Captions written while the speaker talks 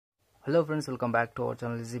Hello friends, welcome back to our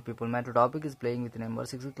channel Easy People. My topic is playing with number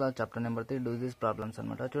 6th class chapter number 3 do these problems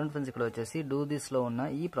అన్నమాట. చూడండి friends, ఇక్కడ వచ్చేసి do this లో ఉన్న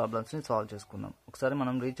ఈ problems ని solve చేసుకుందాం. ఒకసారి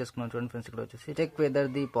మనం రీడ్ చేసుకున్నాం. చూడండి ఫ్రెండ్స్, ఇక్కడ వచ్చేసి check whether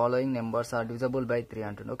the following numbers are divisible by 3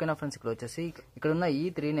 అంటుంది. ఓకేనా ఫ్రెండ్స్, ఇక్కడ వచ్చేసి ఇక్కడ ఉన్న ఈ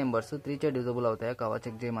 3 నెంబర్స్ 3 చే డివిజబుల్ అవుతాయా కావా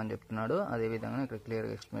చెక్ చేయమని చెప్తున్నాడు. అదే విధంగా ఇక్కడ క్లియర్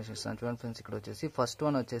గా ఎక్స్ప్లెనేషన్ ఇస్తాను. చూడండి ఫ్రెండ్స్, ఇక్కడ వచ్చేసి ఫస్ట్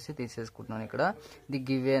వన్ వచ్చేసి తీసేసుకుంటున్నాను. ఇక్కడ ది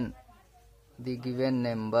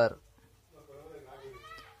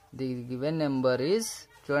గివెన్ నెంబర్ ఈస్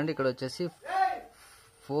చూడండి ఇక్కడ వచ్చేసి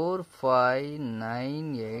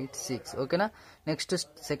 45986. ఓకేనా. నెక్స్ట్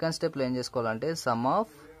సెకండ్ స్టెప్ లో ఏం చేసుకోవాలంటే సమ్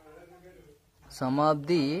ఆఫ్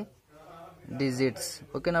ది డిజిట్స్.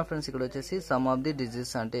 ఓకేనా ఫ్రెండ్స్, ఇక్కడ వచ్చేసి సమ్ ఆఫ్ ది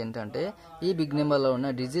డిజిట్స్ అంటే ఏంటంటే ఈ బిగ్ నెంబర్ లో ఉన్న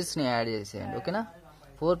డిజిట్స్ ని యాడ్ చేసేయండి. ఓకేనా.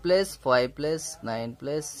 4 + 5 + 9 +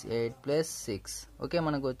 8 + 6. ఓకే,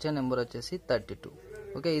 మనకు వచ్చే నెంబర్ వచ్చేసి 32.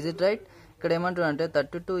 Okay, is it right? ఇక్కడ ఏమంటున్నారంటే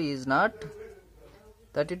 32 ఈజ్ నాట్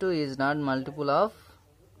మల్టిపుల్ ఆఫ్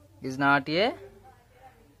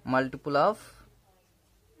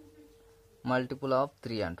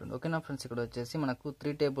 3 అంటుంది. ఓకేనా ఫ్రెండ్స్, ఇక్కడ వచ్చేసి మనకు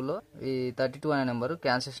 3 టేబుల్లో ఈ 32 అనే నెంబర్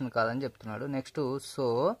క్యాన్సిలేషన్ కాదని చెప్తున్నాడు. నెక్స్ట్ సో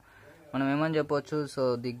మనం ఏమని చెప్పవచ్చు, so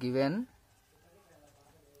the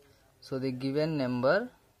given number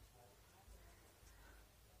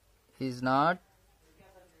is not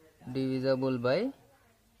divisible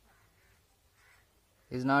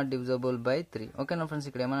by 3. ఓకేనా ఫ్రెండ్స్,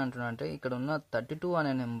 ఇక్కడ ఏమని అంటున్నా అంటే ఇక్కడ ఉన్న 32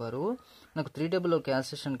 అనే నెంబరు మనకు 3 టేబుల్లో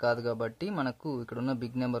క్యాన్సిలేషన్ కాదు కాబట్టి మనకు ఇక్కడ ఉన్న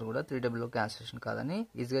బిగ్ నెంబర్ కూడా 3 టేబుల్లో క్యాన్సిలేషన్ కాదని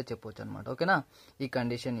ఈజీగా చెప్పవచ్చు అనమాట. ఓకేనా, ఈ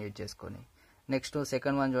కండిషన్ యూజ్ చేసుకొని. నెక్స్ట్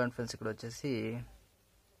సెకండ్ వన్ చూడండి ఫ్రెండ్స్, ఇక్కడ వచ్చేసి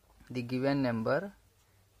ది గివెన్ నెంబర్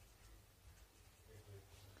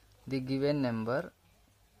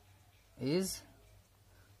ఈజ్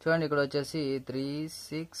చూడండి ఇక్కడ వచ్చేసి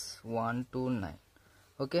 36129.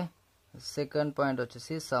 ఓకే, సెకండ్ పాయింట్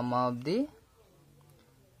వచ్చేసి సమ్ ఆఫ్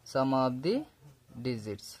ది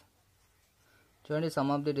డిజిట్స్. చూడండి, సమ్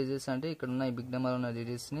ఆఫ్ ది డిజిట్స్ అంటే ఇక్కడ ఉన్న ఈ బిగ్ నెంబర్ ఉన్న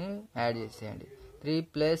డిజిట్స్ ని యాడ్ చేసేయండి. 3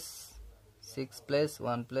 + 6 +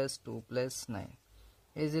 1 + 2 + 9.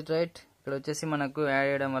 Is it right? ఇక్కడ వచ్చేసి మనకు యాడ్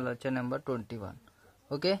చేయడం వల్ల వచ్చే నెంబర్ 21.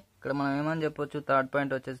 ఓకే, ఇక్కడ మనం ఏమని చెప్పొచ్చు, థర్డ్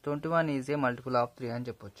పాయింట్ వచ్చేసి 21 ఈజ్ ఏ మల్టిపుల్ ఆఫ్ 3 అని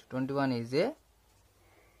చెప్పొచ్చు. 21 is a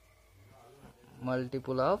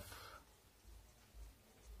multiple of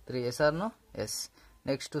 3. yes or no? yes.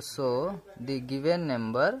 Next, so the given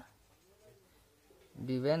number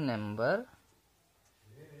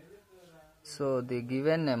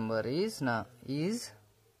is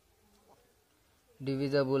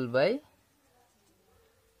divisible by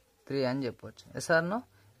 3 అని చెప్పొచ్చు. yes or no?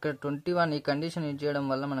 ఇక్కడ 21 ఈ కండిషన్ యూజ్ చేయడం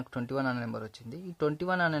వల్ల మనకు 21 అనే నెంబర్ వచ్చింది. ఈ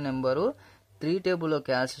 21 అనే నెంబరు 3 టేబుల్లో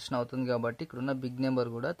క్యాన్సిలేషన్ అవుతుంది కాబట్టి ఇక్కడ ఉన్న బిగ్ నెంబర్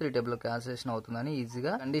కూడా 3 టేబుల్లో క్యాన్సిలేషన్ అవుతుందని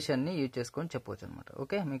ఈజీగా కండిషన్ ని యూజ్ చేసుకొని చెప్పొచ్చు అనమాట.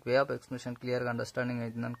 ఓకే, మీకు వే ఆఫ్ ఎక్స్ప్లెనేషన్ క్లియర్ గా అండర్స్టాండింగ్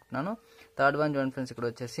అవుతుంది అనుకుంటున్నాను. థర్డ్ వన్ చూడండి ఫ్రెండ్స్, ఇక్కడ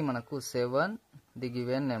వచ్చేసి మనకు 7 the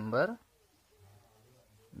given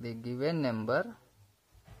number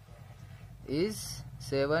is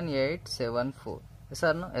 7874. Yes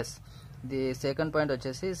are no? Yes. The second point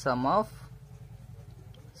వచ్చేసి some of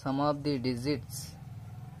the digits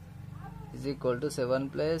is equal to 7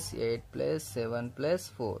 + 8 + 7 +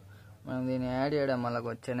 4. మనం దీన్ని యాడ్ చేయడం వల్ల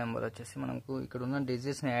వచ్చే నెంబర్ వచ్చేసి మనకు ఇక్కడ ఉన్న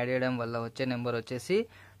డిజిట్స్ ని యాడ్ చేయడం వల్ల వచ్చే నెంబర్ వచ్చేసి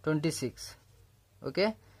 26. ఓకే,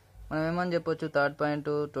 మనం ఏమని చెప్పొచ్చు, third point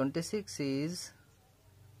 26 is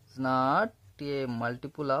not a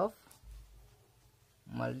multiple of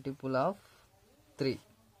 3.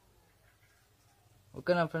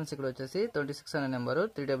 ఓకేనా ఫ్రెండ్స్, ఇక్కడ వచ్చేసి 26 అనే నెంబరు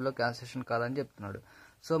 3 టేబుల్లో క్యాన్సిలేషన్ కాదని చెప్తున్నాడు.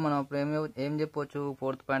 సో మనం అప్పుడు ఏం చెప్పొచ్చు,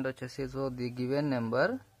 ఫోర్త్ పాయింట్ వచ్చేసి so the given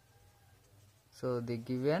number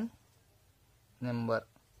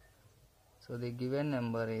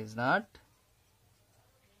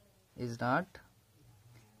is not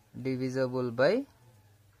divisible by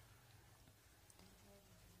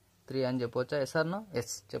 3 అని చెప్పొచ్చా? Yes are no?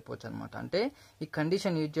 ఎస్ చెప్పొచ్చు అనమాట. అంటే ఈ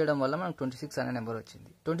కండిషన్ యూజ్ చేయడం వల్ల మనకు 26 అనే నెంబర్ వచ్చింది.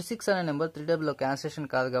 26 అనే నెంబర్ 3 టేబుల్లో క్యాన్సిలేషన్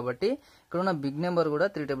కాదు కాబట్టి ఇక్కడ ఉన్న బిగ్ నెంబర్ కూడా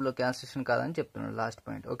 3 టేబుల్లో క్యాన్సిలేషన్ కాదని చెప్తున్నాడు లాస్ట్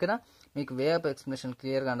పాయింట్. ఓకేనా, మీకు వే ఆఫ్ ఎక్స్ప్లెనేషన్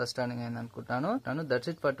క్లియర్ గా అండర్స్టాండింగ్ అయింది అనుకుంటాను.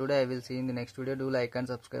 That's it for today. I will see in the next video. Do like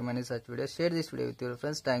and subscribe money such video. Share this video with your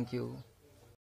friends. Thank you.